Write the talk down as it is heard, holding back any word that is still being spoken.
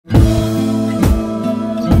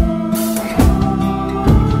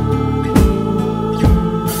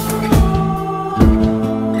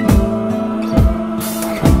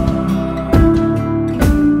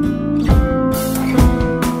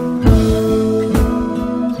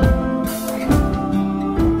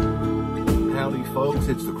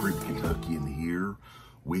it's the Creepy Kentuckian here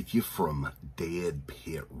with you from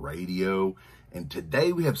DEADPIT Radio. And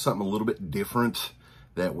today we have something a little bit different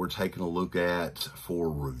that we're taking a look at for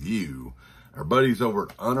review. Our buddies over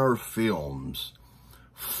at Unearthed Films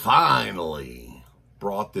finally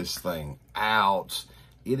brought this thing out.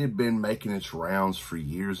 It had been making its rounds for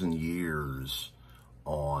years and years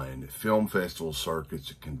on film festival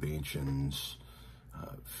circuits at conventions,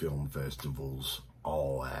 film festivals,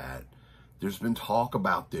 all that. There's been talk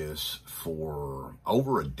about this for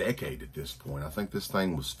over a decade at this point. I think this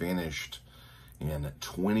thing was finished in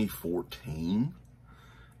 2014.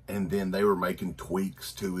 And then they were making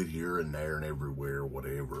tweaks to it here and there and everywhere,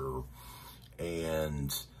 whatever.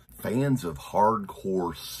 And fans of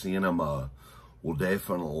hardcore cinema will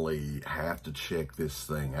definitely have to check this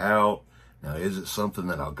thing out. Now, is it something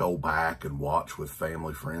that I'll go back and watch with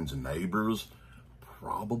family, friends, and neighbors?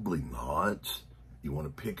 Probably not. You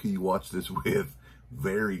want to pick who you watch this with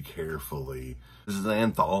very carefully. This is an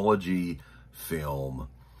anthology film,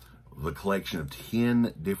 the collection of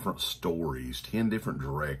 10 different stories, 10 different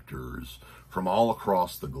directors from all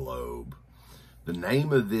across the globe. The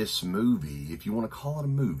name of this movie, if you want to call it a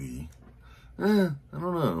movie, I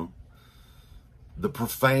don't know. The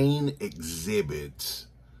Profane exhibit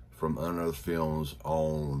from Unearthed Films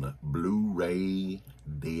on Blu-Ray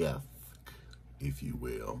disc, if you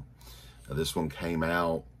will. Now, this one came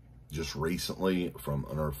out just recently from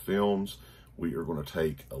Unearthed Films. We are going to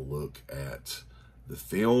take a look at the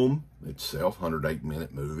film itself,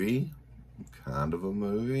 108-minute movie, kind of a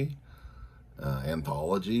movie,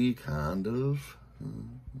 anthology, kind of,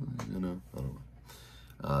 you know, I don't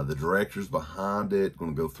know. The directors behind it,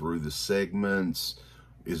 going to go through the segments.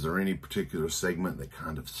 Is there any particular segment that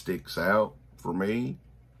kind of sticks out for me?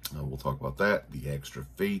 We'll talk about that, the extra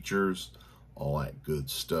features, all that good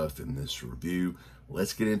stuff in this review.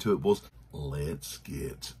 Let's get into it, boys. Let's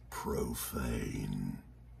get profane.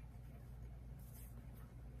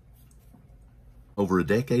 Over a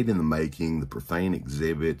decade in the making, the Profane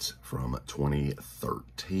exhibit from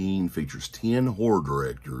 2013 features 10 horror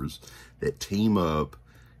directors that team up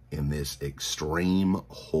in this extreme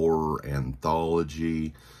horror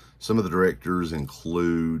anthology. Some of the directors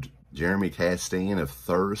include Jeremy Castan of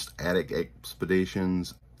Thirst, Attic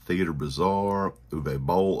Expeditions, Theater Bizarre, Uwe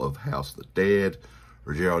Boll of House of the Dead,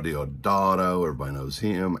 Rogero Deodato, everybody knows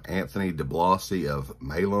him, Anthony DeBlasi of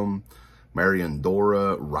Malum, Marion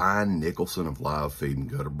Dora, Ryan Nicholson of Live Feed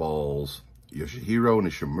and Gutterballs, Yoshihiro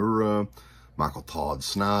Nishimura, Michael Todd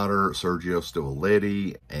Snyder, Sergio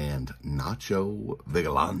Stivoletti, and Nacho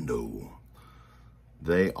Vigilando.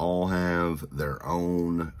 They all have their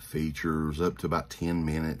own features, up to about 10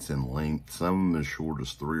 minutes in length, some of them as short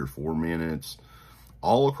as 3 or 4 minutes.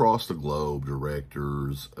 All across the globe,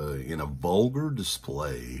 directors in a vulgar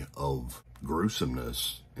display of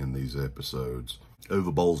gruesomeness in these episodes.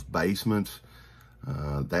 Uwe Boll's Basement,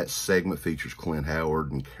 that segment features Clint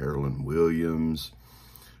Howard and Carolyn Williams,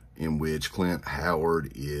 in which Clint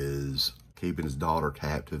Howard is keeping his daughter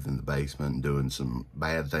captive in the basement and doing some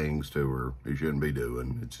bad things to her he shouldn't be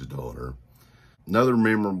doing. It's his daughter. Another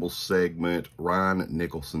memorable segment, Ryan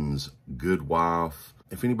Nicholson's Good Wife.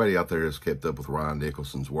 If anybody out there has kept up with Ryan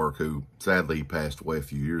Nicholson's work, who sadly passed away a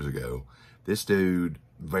few years ago, this dude,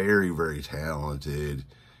 very, very talented.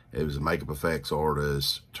 It was a makeup effects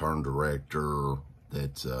artist turned director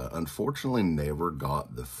that unfortunately never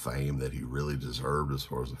got the fame that he really deserved as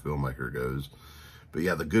far as a filmmaker goes. But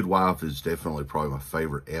yeah, The Good Wife is definitely probably my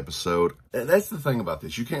favorite episode. And that's the thing about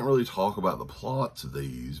this. You can't really talk about the plots of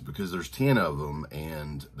these because there's 10 of them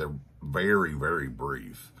and they're very, very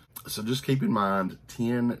brief. So just keep in mind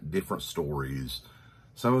 10 different stories.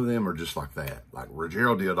 Some of them are just like that. Like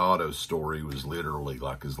Rogero Deodato's story was literally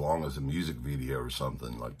like as long as a music video or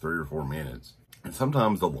something, like 3 or 4 minutes. And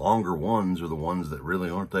sometimes the longer ones are the ones that really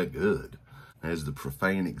aren't that good. As the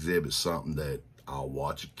Profane exhibit, something that I'll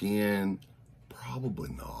watch again, probably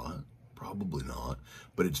not,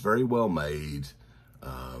 but it's very well made.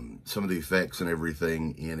 Some of the effects and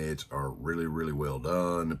everything in it are really, really well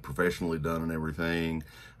done, professionally done and everything.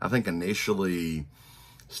 I think initially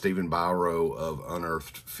Stephen Byro of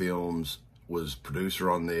Unearthed Films was producer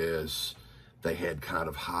on this. They had kind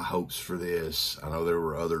of high hopes for this. I know there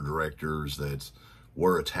were other directors that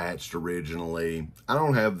were attached originally. I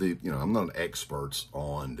don't have the, I'm not an expert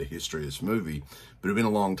on the history of this movie, but it's been a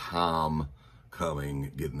long time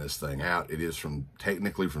coming, getting this thing out. It is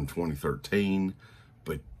technically from 2013,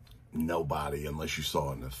 but nobody, unless you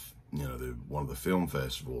saw it in one of the film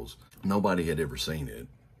festivals, nobody had ever seen it.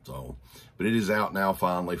 So, but it is out now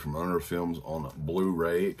finally from Unearthed Films on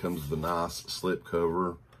Blu-ray. It comes with a nice slip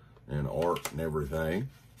cover and art and everything.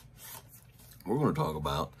 we're going to talk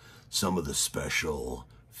about some of the special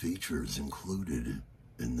features included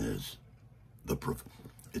in this.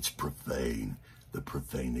 It's Profane, the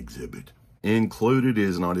Profane exhibit. Included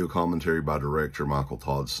is an audio commentary by director Michael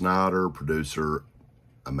Todd Snyder, producer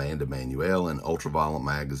Amanda Manuel, and Ultraviolet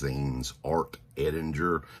Magazine's Art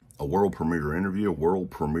Edinger, a world premiere interview, a world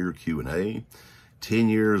premiere Q&A, 10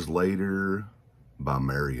 Years Later by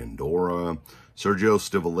Marian Dora, Sergio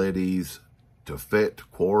Stivoletti's Tefet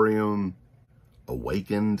Quarium,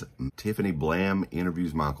 Awakened, Tiffany Blam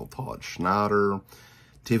interviews Michael Todd Schneider,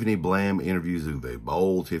 Tiffany Blam interviews Uwe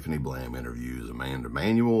Boll, Tiffany Blam interviews Amanda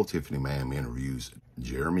Manuel, Tiffany Blam interviews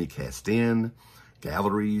Jeremy Castin,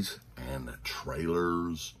 galleries and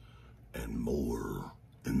trailers and more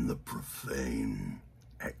in the Profane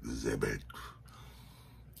exhibit.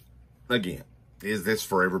 Again, is this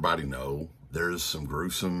for everybody? No. There's some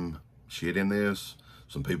gruesome shit in this.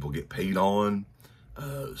 Some people get peed on.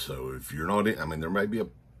 So if you're not in, I mean, there may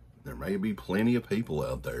be plenty of people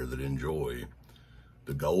out there that enjoy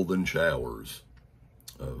the golden showers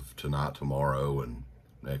of tonight, tomorrow, and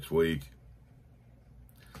next week.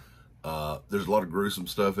 There's a lot of gruesome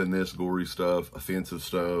stuff in this, gory stuff, offensive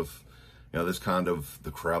stuff. You know, this kind of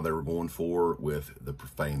the crowd they were going for with the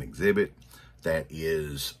Profane exhibit. That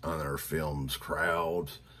is Unearthed Films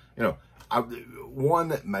crowd. You know,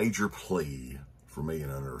 one major plea for me in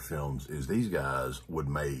Unearthed Films is these guys would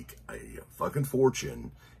make a fucking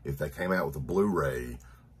fortune if they came out with a Blu-ray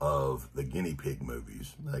of the guinea pig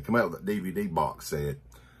movies. They come out with a DVD box set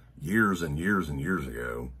years and years and years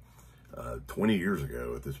ago, 20 years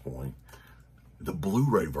ago at this point. The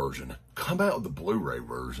Blu-ray version, come out with the Blu-ray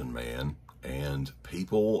version, man, and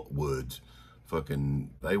people would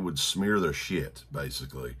they would smear their shit,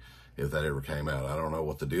 basically, if that ever came out. I don't know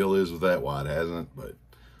what the deal is with that, why it hasn't, but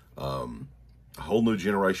a whole new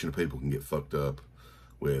generation of people can get fucked up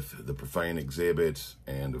with the Profane exhibits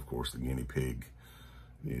and, of course, the guinea pig,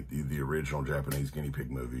 the original Japanese guinea pig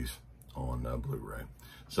movies on Blu-ray.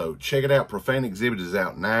 So check it out. Profane exhibit is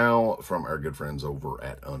out now from our good friends over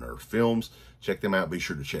at Unearthed Films. Check them out. Be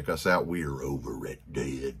sure to check us out. We are over at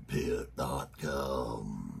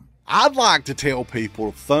DEADPIT.com. I'd like to tell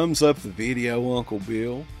people to thumbs up the video, Uncle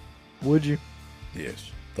Bill. Would you?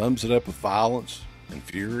 Yes. Thumbs it up with violence and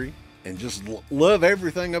fury and just love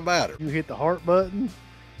everything about it. You hit the heart button,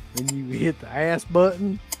 then you hit the ass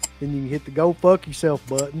button, then you hit the go fuck yourself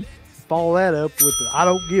button. Follow that up with the I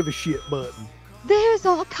don't give a shit button. There's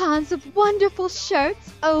all kinds of wonderful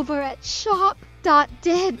shirts over at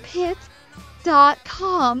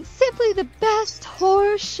shop.deadpit.com. Simply the best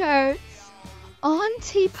horror shirts. On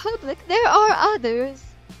TeePublic, there are others,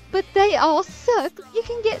 but they all suck. You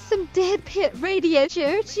can get some Dead Pit Radio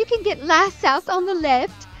shirts. You can get Last South on the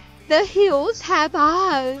Left. The Hills Have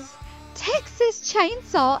Eyes. Texas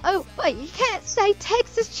Chainsaw. Oh, wait, you can't say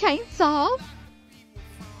Texas Chainsaw.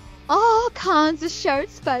 All kinds of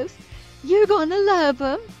shirts, folks. You're gonna love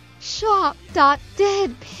them.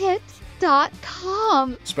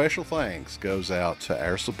 Shop.deadpit.com. Special thanks goes out to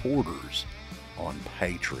our supporters on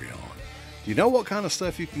Patreon. Do you know what kind of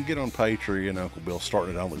stuff you can get on Patreon, Uncle Bill,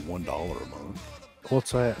 starting at only $1 a month?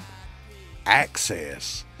 What's that?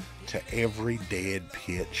 Access to every Dead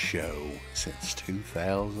Pit show since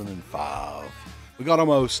 2005. We got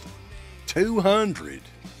almost 200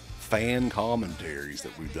 fan commentaries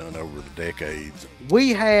that we've done over the decades.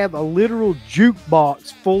 We have a literal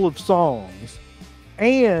jukebox full of songs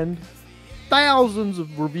and thousands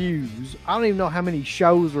of reviews. I don't even know how many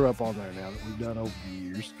shows are up on there now that we've done over the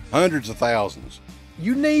years. Hundreds of thousands.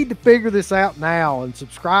 You need to figure this out now and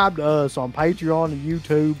subscribe to us on Patreon and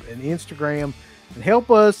YouTube and Instagram and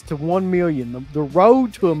help us to 1 million. The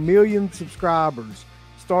road to 1 million subscribers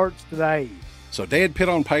starts today. So Dead Pit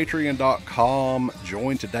on Patreon.com.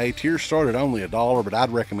 Join today. Tiers start at only $1, but I'd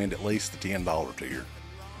recommend at least the $10 tier. You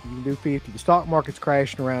can do 50. The stock market's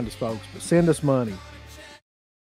crashing around us, folks, but send us money.